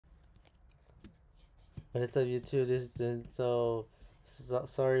But it's up YouTube.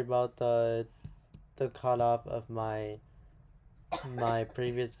 Sorry about the cut off of my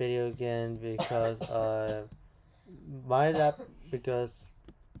previous video again because my lap because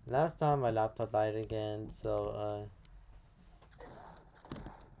last time my laptop died again. So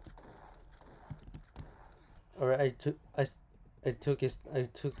or I took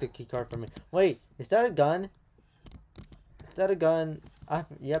the key card from me. Wait, is that a gun? Is that a gun?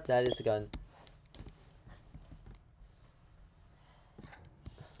 Yep, that is a gun.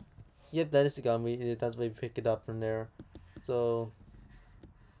 Yep, that is a gun. That's why we pick it up from there. So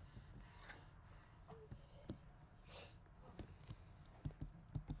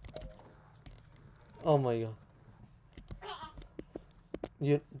oh my god.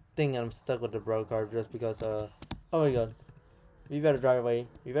 You think I'm stuck with the bro card just because oh my god. We better drive away.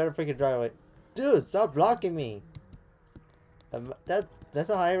 We better freaking drive away. Dude, stop blocking me. That's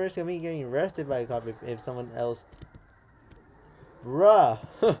a high risk of me getting arrested by a cop if someone else. Bruh.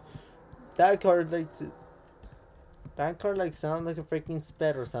 that card like that card like sounds like a freaking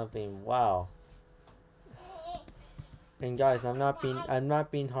sped or something. Wow. And guys, I'm not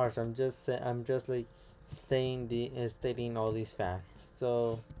being harsh. I'm just like stating all these facts.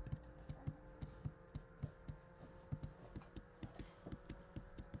 So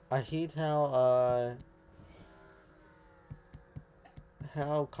I hate how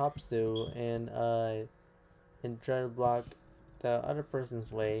cops do and try to block the other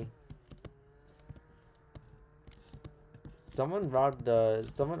person's way. Someone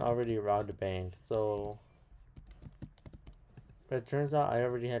already robbed the bank, so it turns out I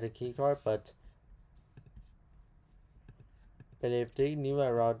already had a key card, but if they knew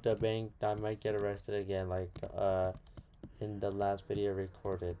I robbed the bank, I might get arrested again, like in the last video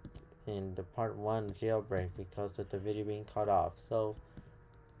recorded in the part 1 jailbreak because of the video being cut off. So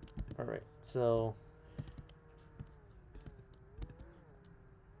alright, so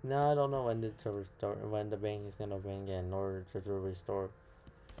now I don't know when the bank is gonna open again in order to restore.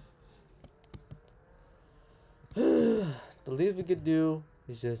 The least we could do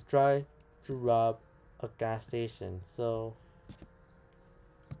is just try to rob a gas station. So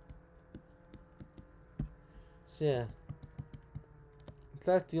yeah,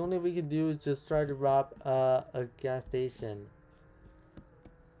 that's the only we can do is just try to rob a gas station.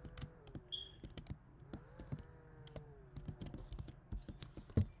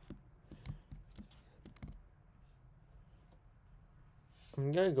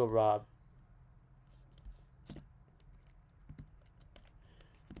 I'm gonna go rob.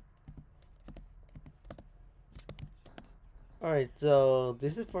 Alright, so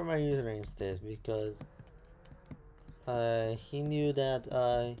this is for my username stats because he knew that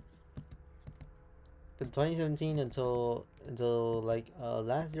in 2017 until like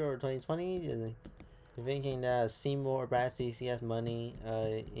last year or 2020, and thinking that Seymour Batsy has money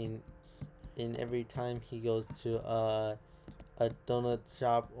in every time he goes to a donut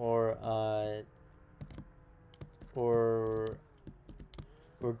shop or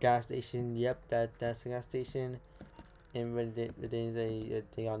gas station. Yep, that's a gas station. And when they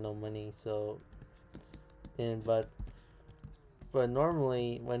got no money, so but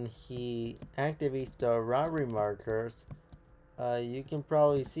normally when he activates the robbery markers, you can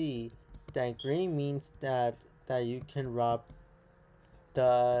probably see that green means that you can rob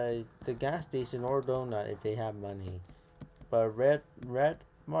the gas station or donut if they have money, but red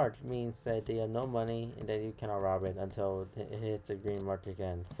mark means that they have no money and that you cannot rob it until it hits the green mark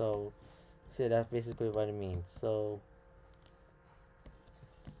again. So that's basically what it means. So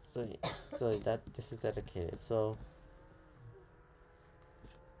that this is dedicated. So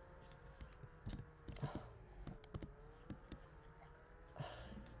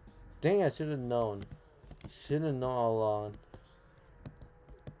dang, I should have known. Should have known all along.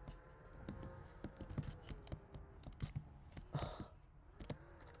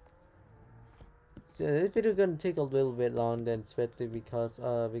 So this video gonna take a little bit long than expected because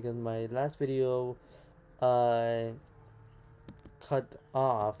my last video cut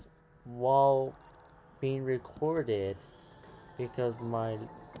off while being recorded because my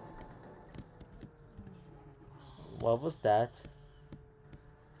what was that?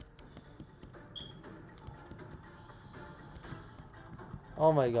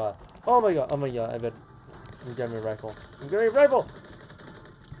 Oh my god. Oh my god. Oh my god. I bet I'm getting a rifle. I'm getting a rifle.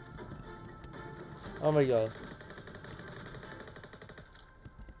 Oh my god.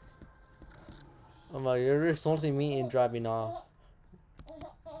 Oh my god, you're insulting me and driving off.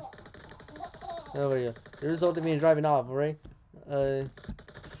 Oh my god. You're insulting me and driving off, alright?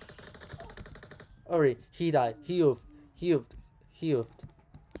 Alright, he died. He oofed. He oofed. He oofed.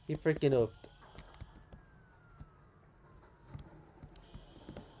 He freaking oofed.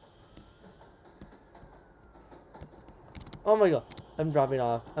 Oh my god. I'm dropping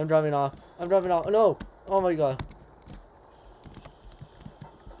off. I'm dropping off. I'm dropping off. No. Oh my god.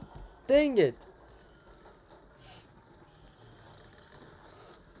 Dang it.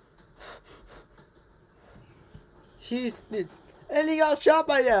 He's... And he got shot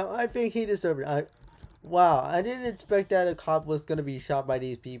by them. I think he deserved it. Wow, I didn't expect that a cop was gonna be shot by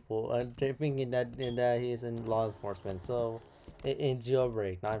these people. I'm thinking that he's in law enforcement. So, in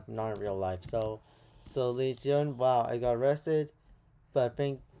jailbreak, not in real life. So Legion. Wow, I got arrested, but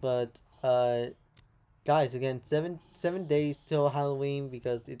guys, again, seven days till Halloween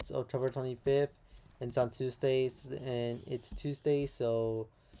because it's October 25th, and it's on Tuesdays, and it's Tuesday. So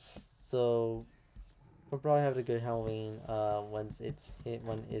we'll probably have a good Halloween. When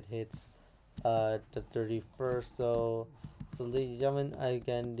it hits the 31st. So ladies and gentlemen,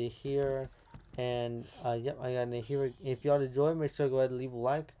 again the here, and yep, I got the here. If y'all enjoy, make sure to go ahead and leave a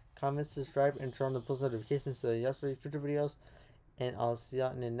like, comment, subscribe, and turn on the post notifications so you see future videos. And I'll see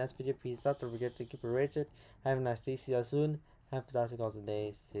y'all in the next video. Peace out. Don't forget to keep it rated. Have a nice day. See y'all soon. Have a fantastic all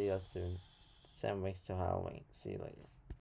today. See y'all soon. 7 weeks till Halloween. See you later.